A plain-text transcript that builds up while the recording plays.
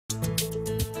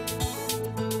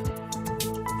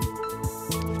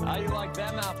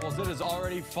is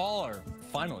already fall, or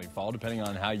finally fall, depending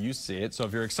on how you see it. So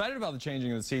if you're excited about the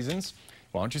changing of the seasons,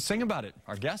 why don't you sing about it?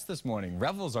 Our guest this morning,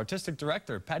 Revels Artistic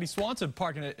Director Patty Swanson,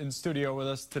 parking it in studio with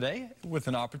us today with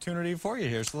an opportunity for you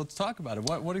here. So let's talk about it.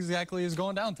 What exactly is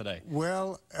going down today?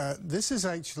 Well, this is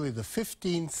actually the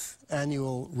 15th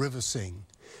annual River Sing.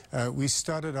 We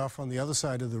started off on the other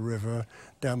side of the river,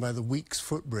 down by the Weeks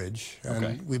Footbridge,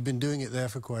 and we've been doing it there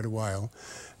for quite a while.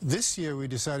 This year we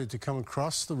decided to come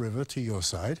across the river to your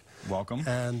side. Welcome.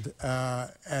 And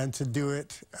to do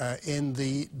it in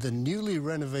the newly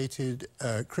renovated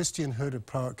Christian Herder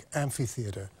Park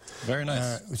Amphitheater. Very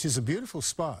nice. Which is a beautiful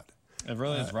spot. It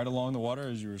really is, right along the water,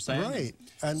 as you were saying. Right,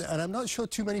 and I'm not sure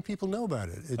too many people know about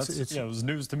it. Yeah, it was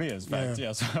news to me, in fact.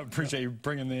 Yeah, so I appreciate you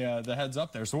bringing the heads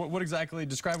up there. So what exactly,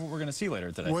 describe what we're going to see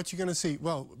later today. What you're going to see,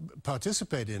 well,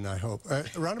 participate in, I hope.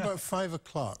 Around about 5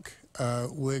 o'clock,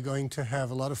 we're going to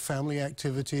have a lot of family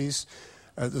activities.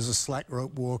 There's a slack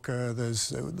rope walker,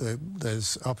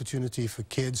 there's opportunity for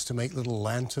kids to make little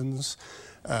lanterns.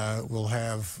 We'll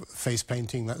have face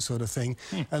painting, that sort of thing.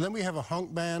 And then we have a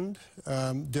honk band,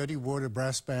 Dirty Water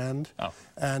Brass Band,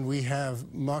 and we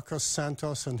have Marcos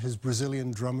Santos and his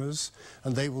Brazilian drummers,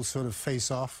 and they will sort of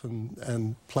face off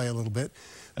and play a little bit.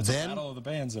 It's a battle of the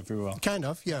bands, if you will. Kind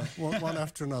of, yeah, one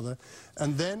after another.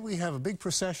 And then we have a big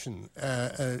procession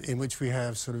in which we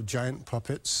have sort of giant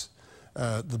puppets.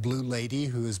 The Blue Lady,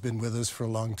 who has been with us for a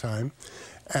long time,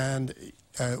 and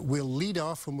we'll lead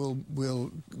off and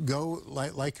we'll go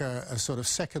like a sort of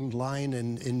second line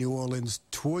in New Orleans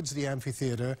towards the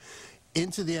amphitheater,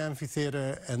 into the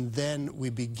amphitheater, and then we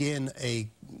begin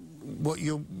what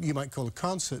you might call a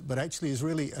concert, but actually is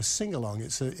really a sing-along.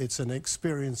 It's an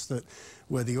experience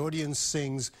where the audience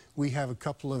sings. We have a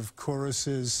couple of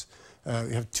choruses.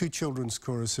 We have 2 children's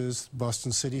choruses,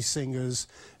 Boston City Singers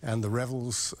and the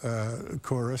Revels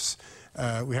chorus.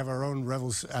 We have our own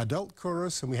Revels adult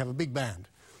chorus, and we have a big band.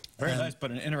 Very nice, but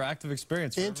an interactive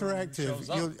experience.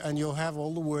 Interactive, and you'll have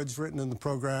all the words written in the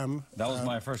program. That was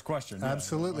my first question.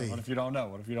 Absolutely. What if you don't know?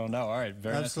 What if you don't know? All right,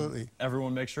 very absolutely. Nice.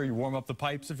 Everyone, make sure you warm up the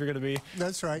pipes if you're going to be.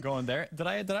 That's right. Going there. Did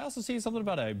I also see something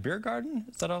about a beer garden?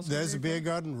 Is that also? There's a beer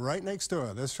garden right next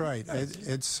door. That's right. Nice.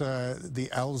 It's the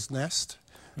Owl's Nest.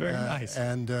 Very nice.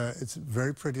 And it's a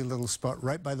very pretty little spot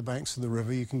right by the banks of the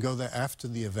river. You can go there after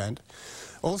the event.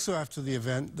 Also after the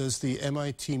event, there's the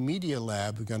MIT Media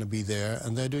Lab going to be there,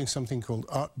 and they're doing something called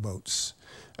art boats,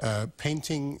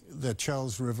 painting the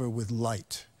Charles River with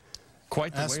light.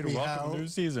 Quite the way to welcome the new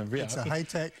season. Yeah. It's a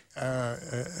high-tech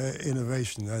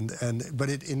innovation, but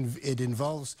it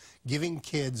involves giving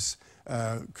kids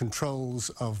controls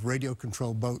of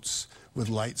radio-controlled boats with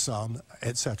lights on,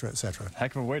 etc., etc.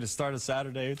 Heck of a way to start a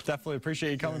Saturday. Definitely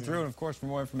appreciate you coming through. And, of course, for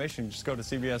more information, just go to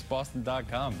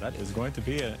cbsboston.com. That is going to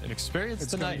be an experience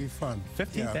tonight. It's going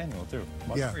to be fun. 15th annual, too.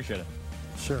 Much appreciate it.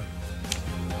 Sure.